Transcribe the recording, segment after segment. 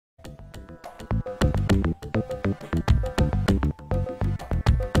Hey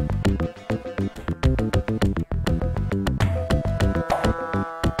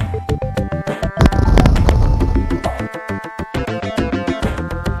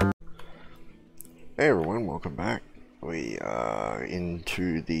everyone, welcome back. We are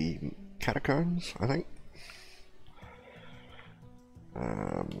into the catacombs, I think.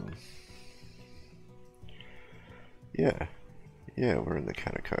 Yeah, we're in the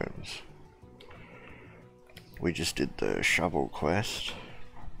catacombs. We just did the shovel quest,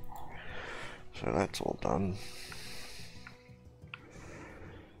 so that's all done.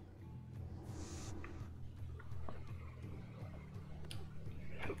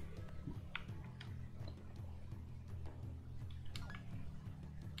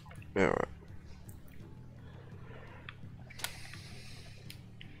 Alright.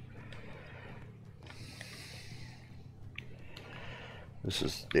 This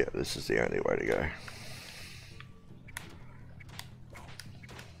is the only way to go.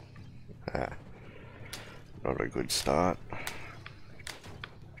 Not a good start.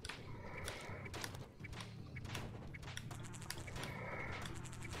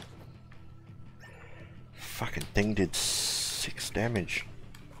 Fucking thing did 6 damage.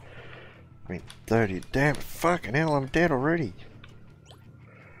 I mean 30, damn, fucking hell, I'm dead already.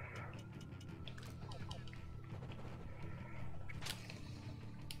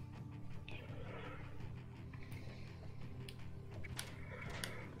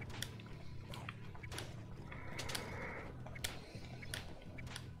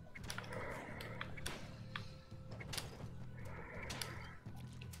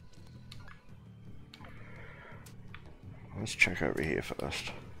 Let's check over here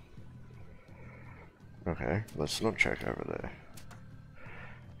first. Okay, let's not check over there.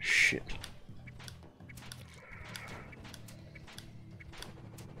 Shit.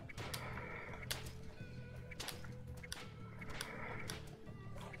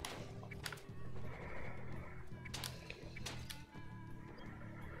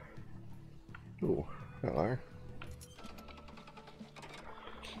 Ooh, hello.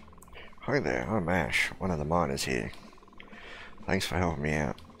 Hi there, I'm Ash, one of the miners here. Thanks for helping me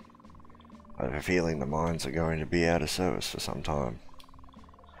out. I have a feeling the mines are going to be out of service for some time.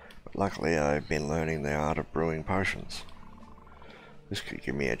 But luckily I've been learning the art of brewing potions. This could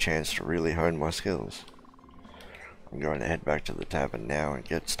give me a chance to really hone my skills. I'm going to head back to the tavern now and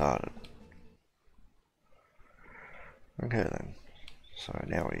get started. Okay then, so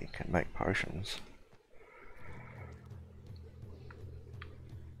now we can make potions.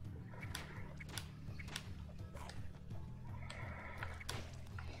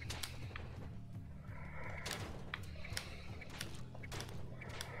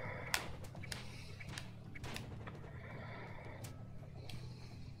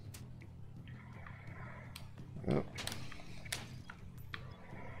 Oh.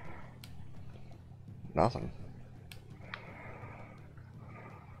 Nothing.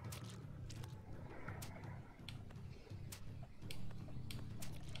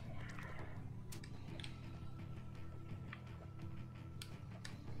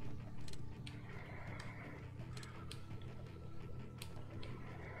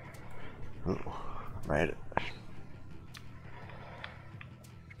 Ooh, made it.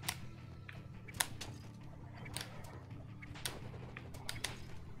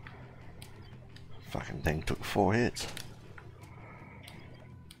 Fucking thing took 4 hits.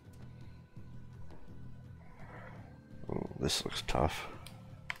 Ooh, this looks tough.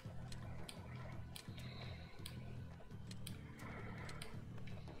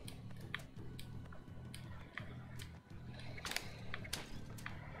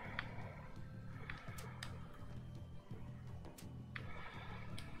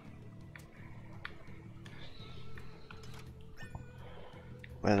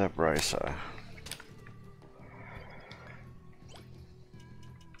 Leather bracer.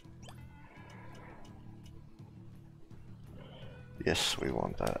 Yes, we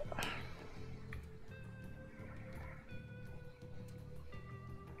want that.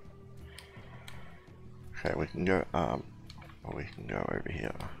 Okay, we can go we can go over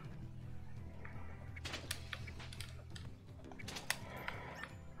here.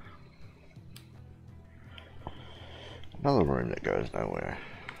 Another room that goes nowhere.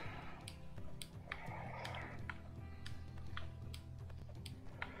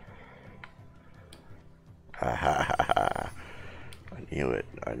 Ha ha ha ha. I knew it,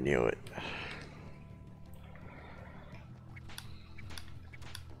 I knew it.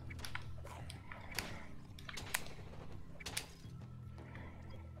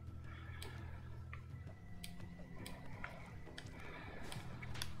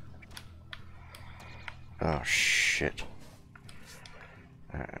 Oh shit.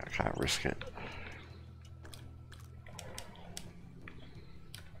 I can't risk it.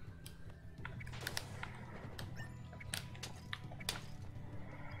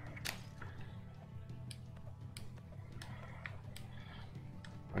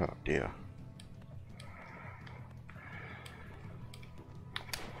 Oh dear.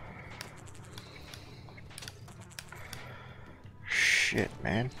 Shit,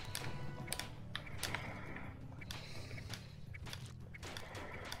 man.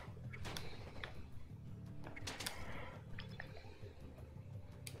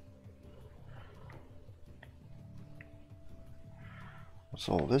 What's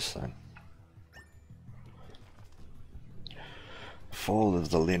all this then? Fall of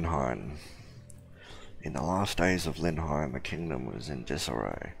the Linheim. In the last days of Linheim, the kingdom was in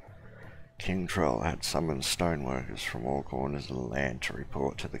disarray. King Trell had summoned stoneworkers from all corners of the land to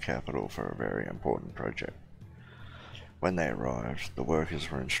report to the capital for a very important project. When they arrived, the workers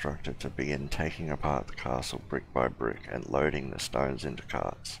were instructed to begin taking apart the castle brick by brick and loading the stones into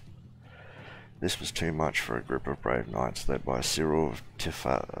carts. This was too much for a group of brave knights led by Cyril of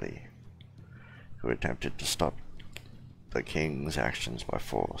Tifali, who attempted to stop the king's actions by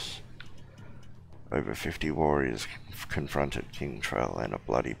force. Over 50 warriors confronted King Trell and a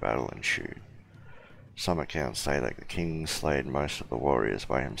bloody battle ensued. Some accounts say that the king slayed most of the warriors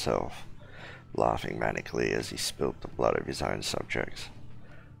by himself, laughing manically as he spilt the blood of his own subjects.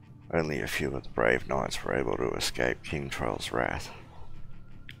 Only a few of the brave knights were able to escape King Trell's wrath.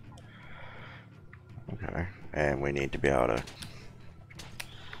 Okay, and we need to be able to...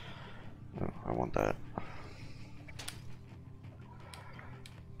 Oh, I want that.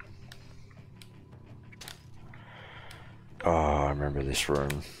 Oh, I remember this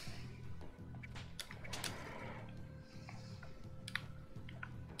room.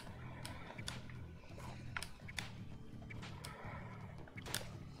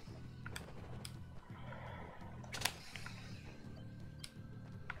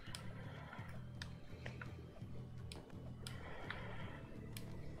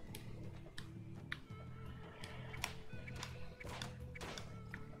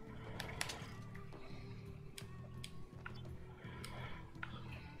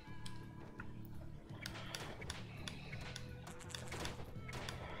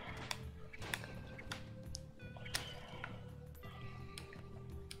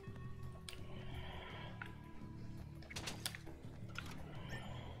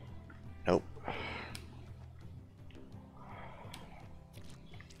 Nope.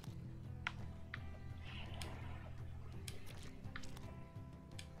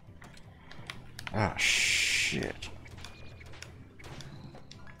 Ah, shit.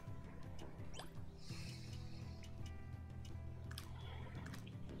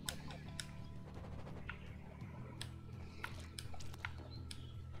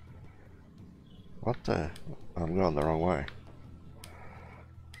 What the? I'm going the wrong way.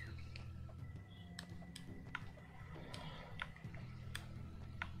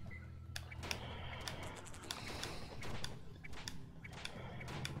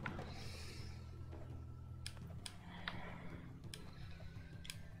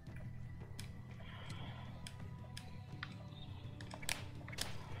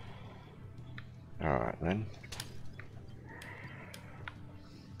 Alright then.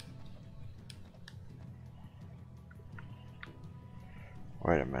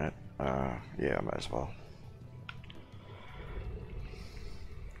 Wait a minute. Yeah, I might as well.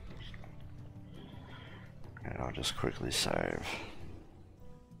 And I'll just quickly save.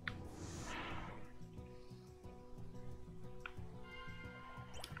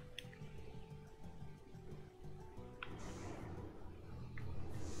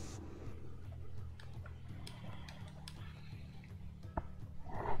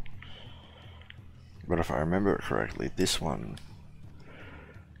 But if I remember it correctly, this one...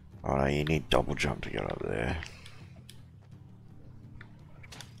 Oh no, you need double jump to get up there.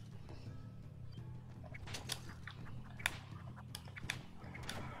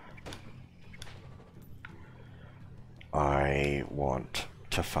 I want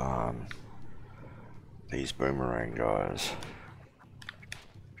to farm these boomerang guys.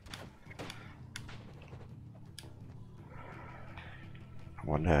 I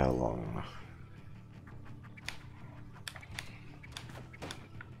wonder how long.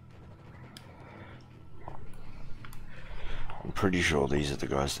 I'm pretty sure these are the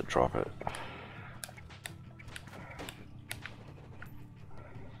guys that drop it.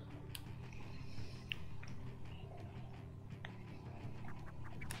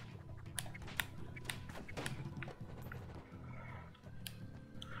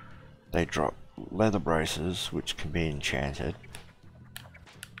 They drop leather braces, which can be enchanted,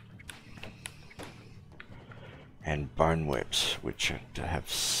 and bone whips, which have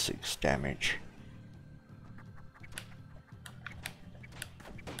 6 damage.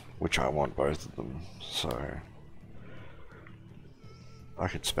 Which I want both of them, so I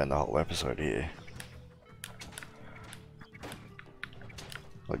could spend the whole episode here.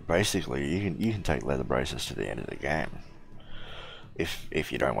 Like basically, you can take leather braces to the end of the game,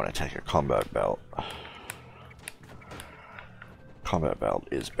 if you don't want to take a combat belt. Combat belt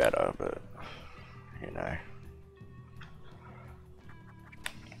is better, but you know.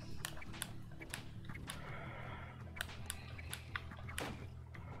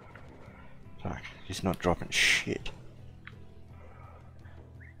 Fuck, he's not dropping shit.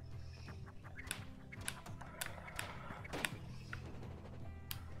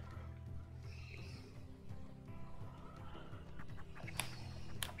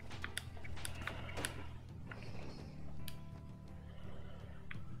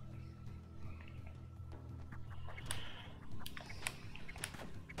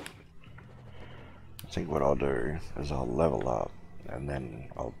 I think what I'll do is I'll level up and then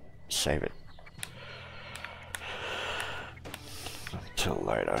I'll save it till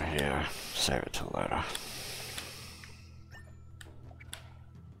later. Yeah, save it till later.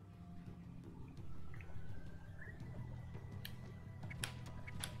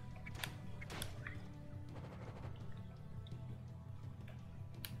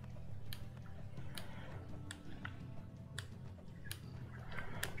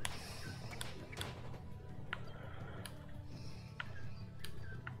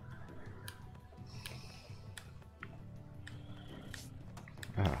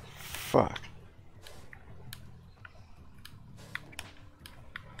 Oh, fuck.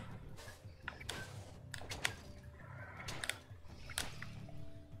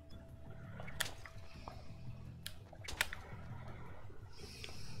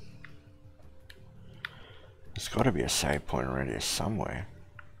 There's got to be a save point around here somewhere.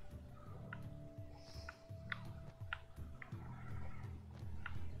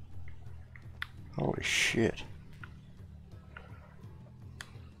 Holy shit.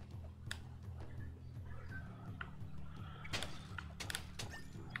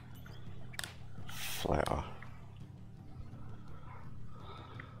 Flower.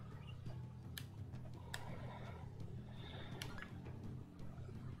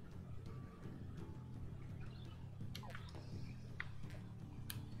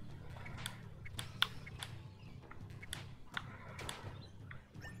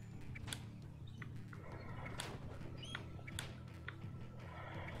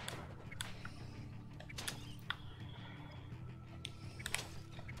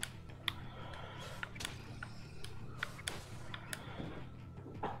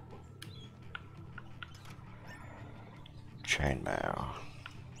 Chainmail.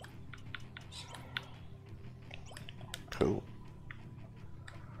 Cool.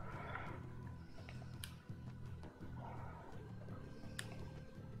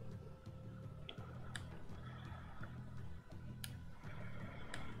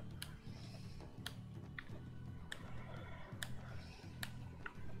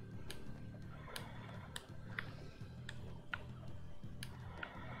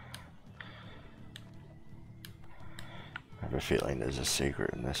 I have a feeling there's a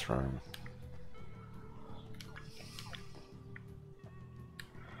secret in this room.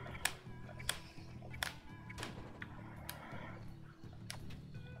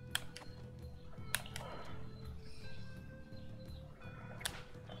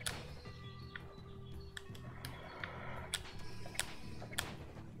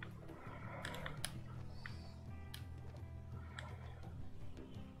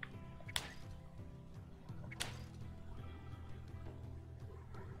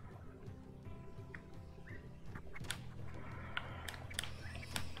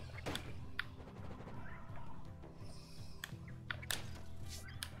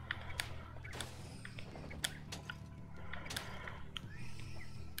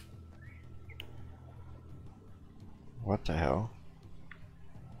 What the hell?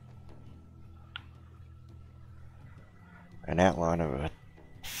 An outline of a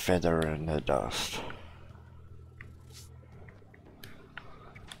feather in the dust.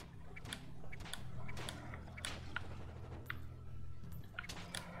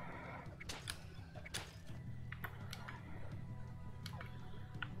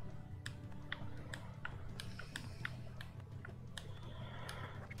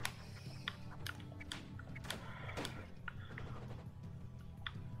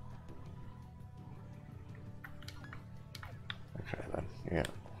 Okay then, yeah.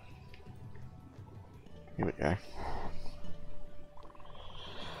 Here we go.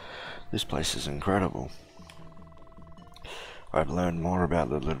 This place is incredible. I've learned more about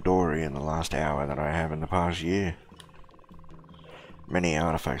the Lidori in the last hour than I have in the past year. Many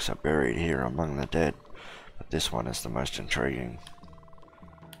artifacts are buried here among the dead, but this one is the most intriguing.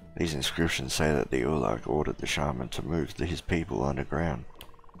 These inscriptions say that the Ulak ordered the shaman to move his people underground.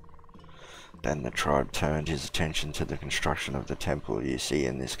 Then the tribe turned his attention to the construction of the temple you see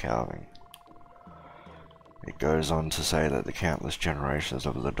in this carving. It goes on to say that the countless generations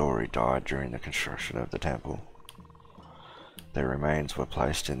of Lidori died during the construction of the temple. Their remains were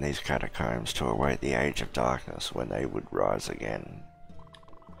placed in these catacombs to await the Age of Darkness when they would rise again.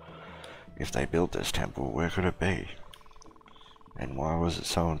 If they built this temple, where could it be? And why was it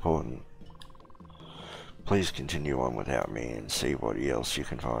so important? Please continue on without me and see what else you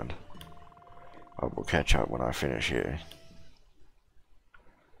can find. I will catch up when I finish here.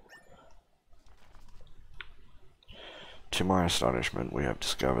 To my astonishment, we have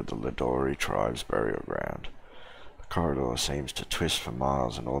discovered the Lidori tribe's burial ground. The corridor seems to twist for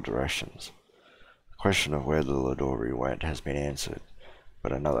miles in all directions. The question of where the Lidori went has been answered,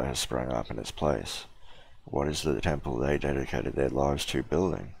 but another has sprung up in its place. What is the temple they dedicated their lives to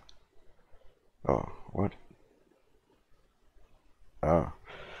building? Oh, what? Oh,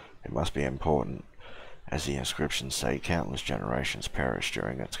 it must be important. As the inscriptions say, countless generations perished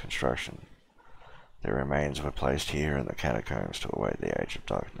during its construction. Their remains were placed here in the catacombs to await the Age of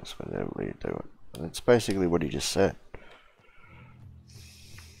Darkness, whatever you do it. And that's basically what he just said.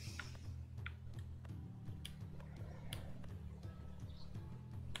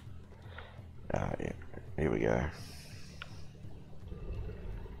 Yeah, here we go.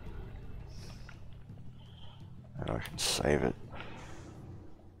 And I can save it.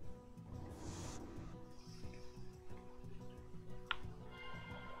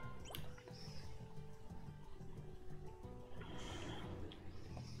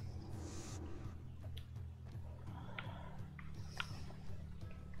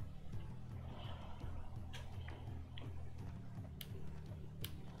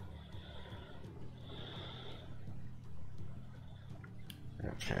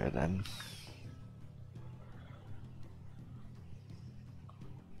 Okay then.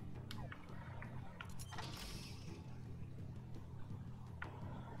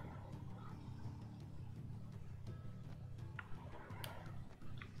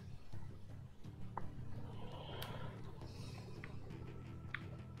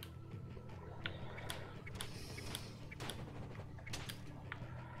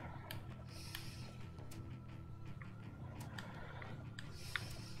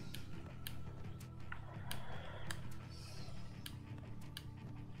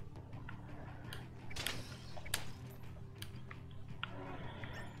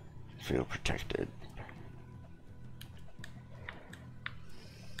 Feel protected.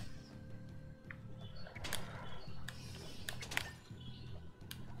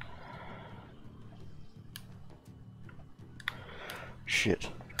 Shit.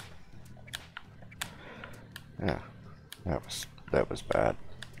 Yeah, that was bad.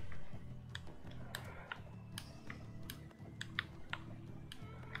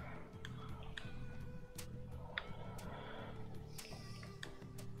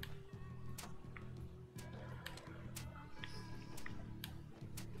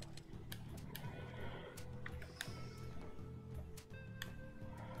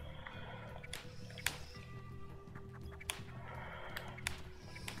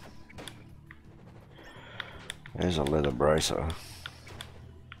 There's a leather bracer.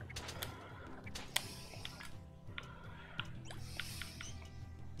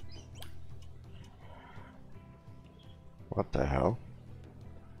 What the hell?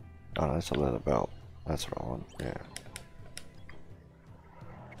 Oh, that's a leather belt. That's what I want, yeah.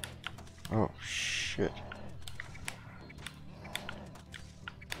 Oh, shit.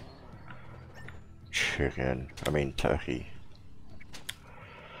 Chicken. I mean turkey.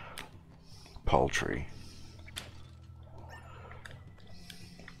 Poultry.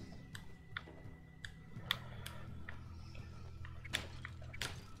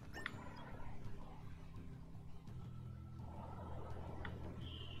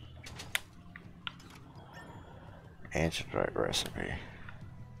 Antidote recipe.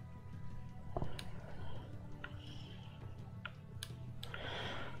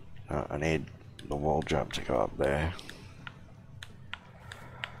 I need the wall jump to go up there.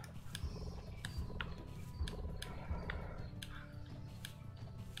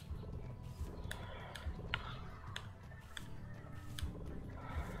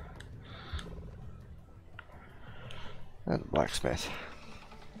 And the blacksmith.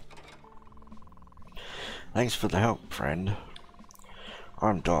 Thanks for the help, friend.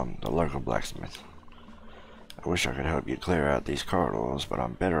 I'm Don, the local blacksmith. I wish I could help you clear out these corridors, but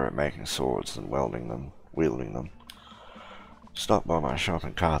I'm better at making swords than wielding them. Stop by my shop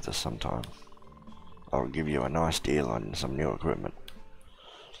in Carthage sometime. I'll give you a nice deal on some new equipment.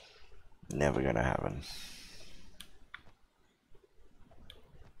 Never gonna happen.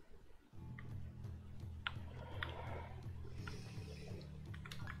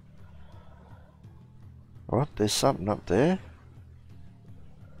 What? There's something up there?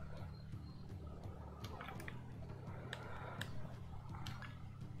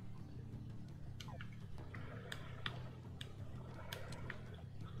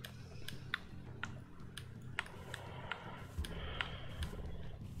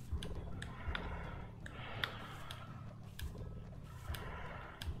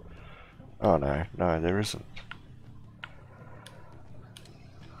 Oh no, no, there isn't.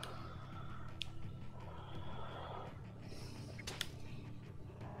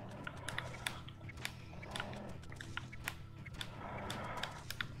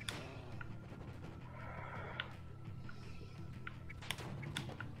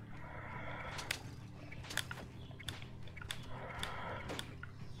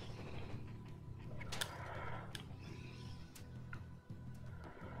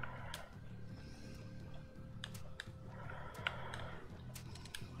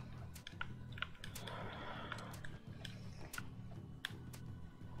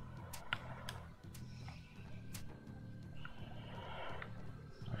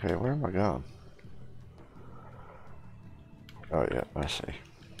 Okay, where am I going? Oh yeah, I see.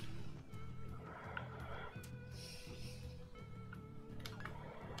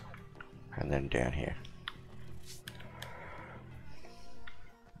 And then down here.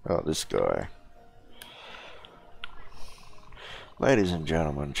 Oh, this guy. Ladies and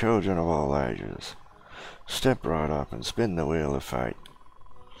gentlemen, children of all ages, step right up and spin the wheel of fate.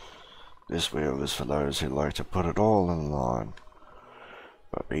 This wheel is for those who like to put it all in line.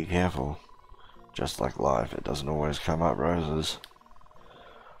 But be careful. Just like life, it doesn't always come up roses.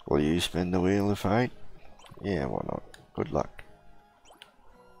 Will you spin the wheel of fate? Yeah, why not? Good luck.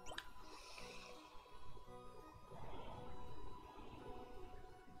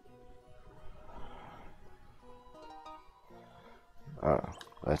 Oh,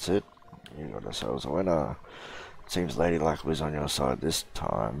 that's it? You got ourselves a winner. Seems Lady Luck was on your side this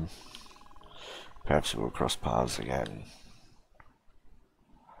time. Perhaps we'll cross paths again.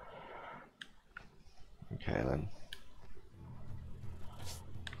 Okay then.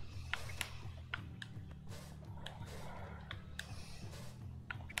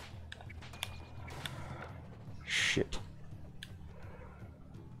 Shit.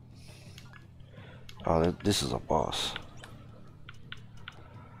 Oh, this is a boss.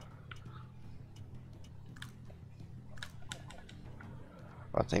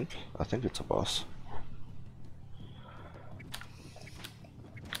 I think it's a boss.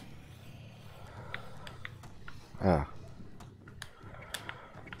 Ah.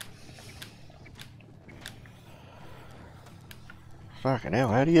 Fucking hell,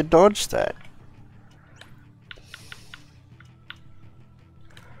 how do you dodge that?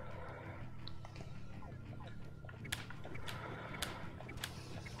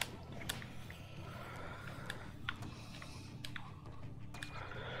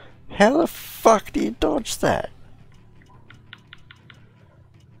 How the fuck do you dodge that?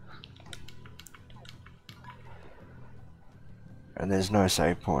 And there's no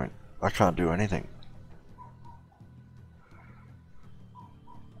save point. I can't do anything.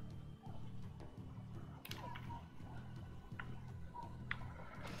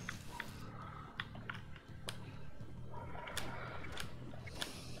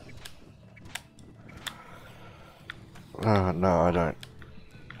 No, I don't.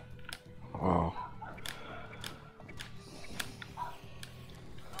 Oh.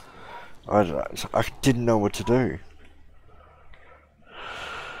 I didn't know what to do.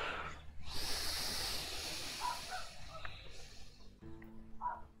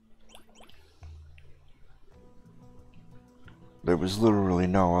 There was literally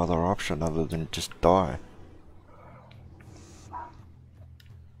no other option other than just die.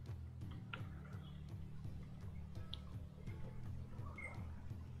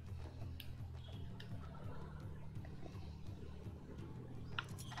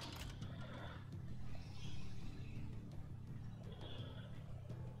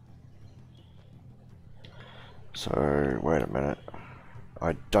 So, wait a minute.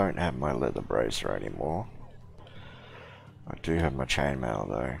 I don't have my leather bracer anymore. I do have my chainmail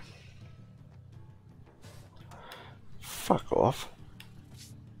though. Fuck off.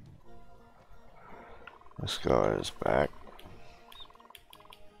 This guy is back.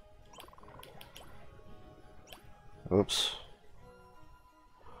 Oops.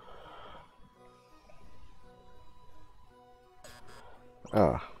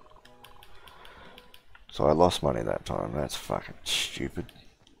 Ah. So I lost money that time. That's fucking stupid.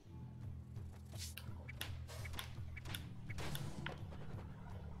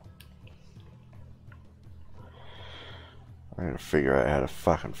 I gotta figure out how to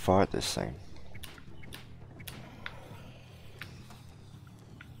fucking fight this thing.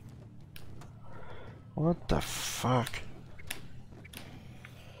 What the fuck?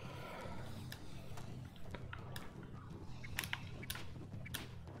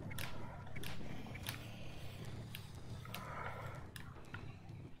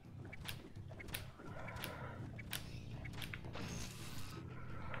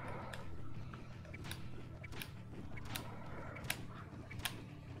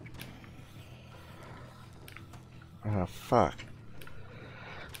 Oh fuck.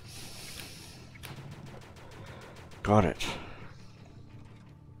 Got it.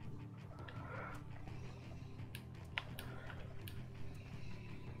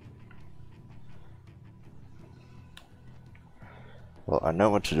 Well, I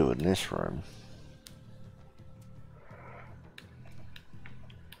know what to do in this room.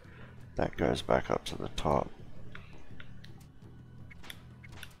 That goes back up to the top.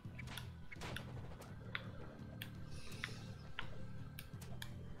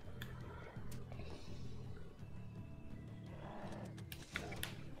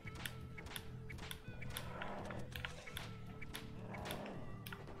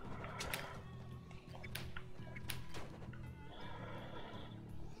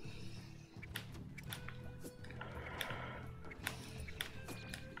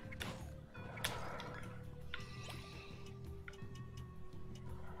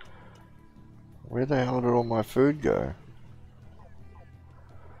 Where the hell did all my food go?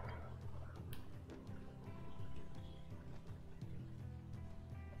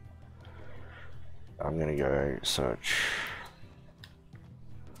 I'm gonna go search.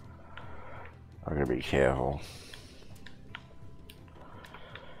 I'm gonna be careful.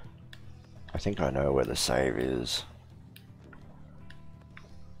 I think I know where the save is.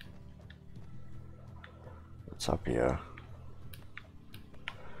 It's up here.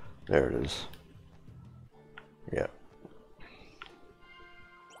 There it is. Yep.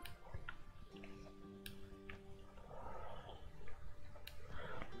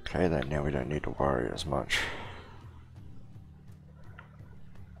 Okay then, now we don't need to worry as much.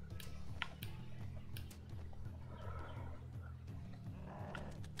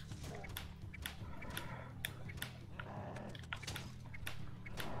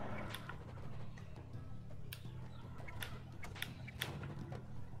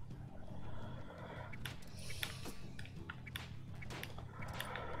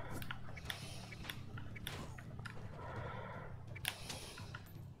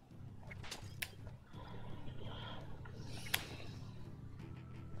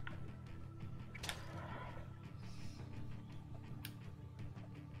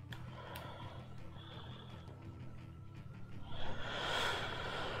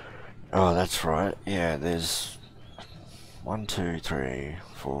 Oh, that's right. Yeah, there's 1, 2, 3,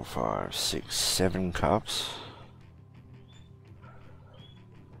 4, 5, 6, 7 cups.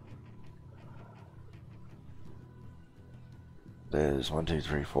 There's 1, 2,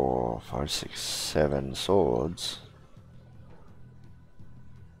 3, 4, 5, 6, 7 swords.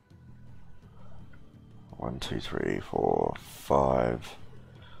 1, 2, 3, 4, 5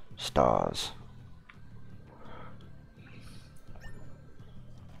 stars.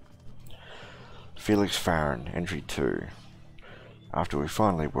 Felix Farron, entry 2. After we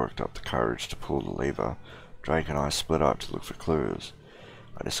finally worked up the courage to pull the lever, Drake and I split up to look for clues.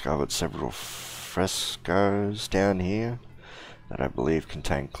 I discovered several frescoes down here that I believe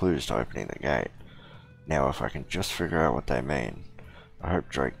contain clues to opening the gate. Now if I can just figure out what they mean. I hope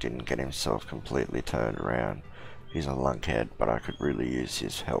Drake didn't get himself completely turned around. He's a lunkhead, but I could really use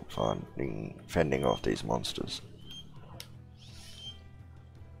his help fending off these monsters.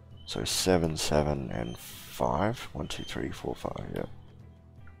 So 7, 7, and 5. 1, 2, 3, 4, 5, yeah.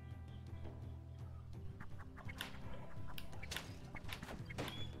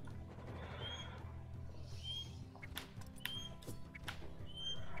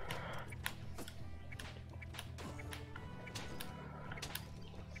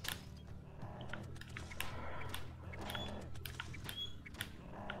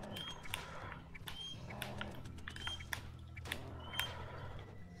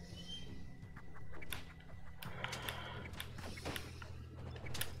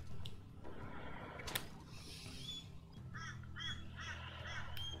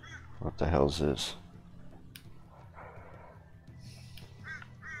 What the hell's this?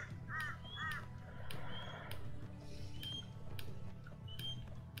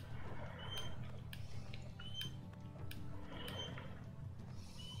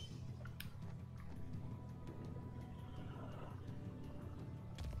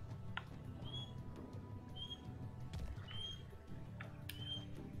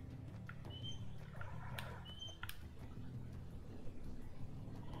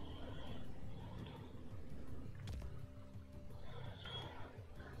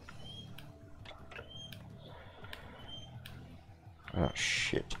 Oh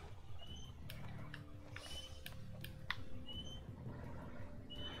shit.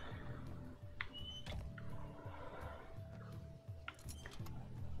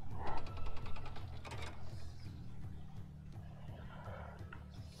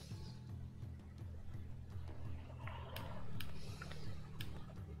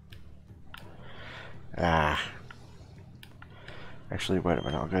 Ah. Actually, wait a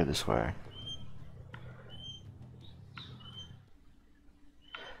minute, I'll go this way.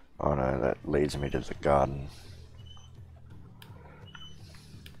 Oh no, that leads me to the garden.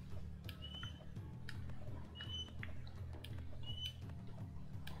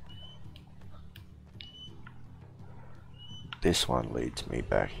 This one leads me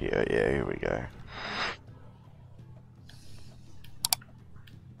back here. Yeah, here we go.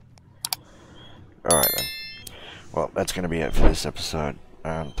 Alright then. Well, that's going to be it for this episode.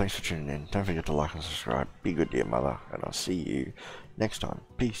 Thanks for tuning in. Don't forget to like and subscribe. Be good to your mother. And I'll see you next time.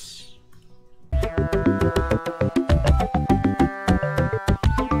 Peace.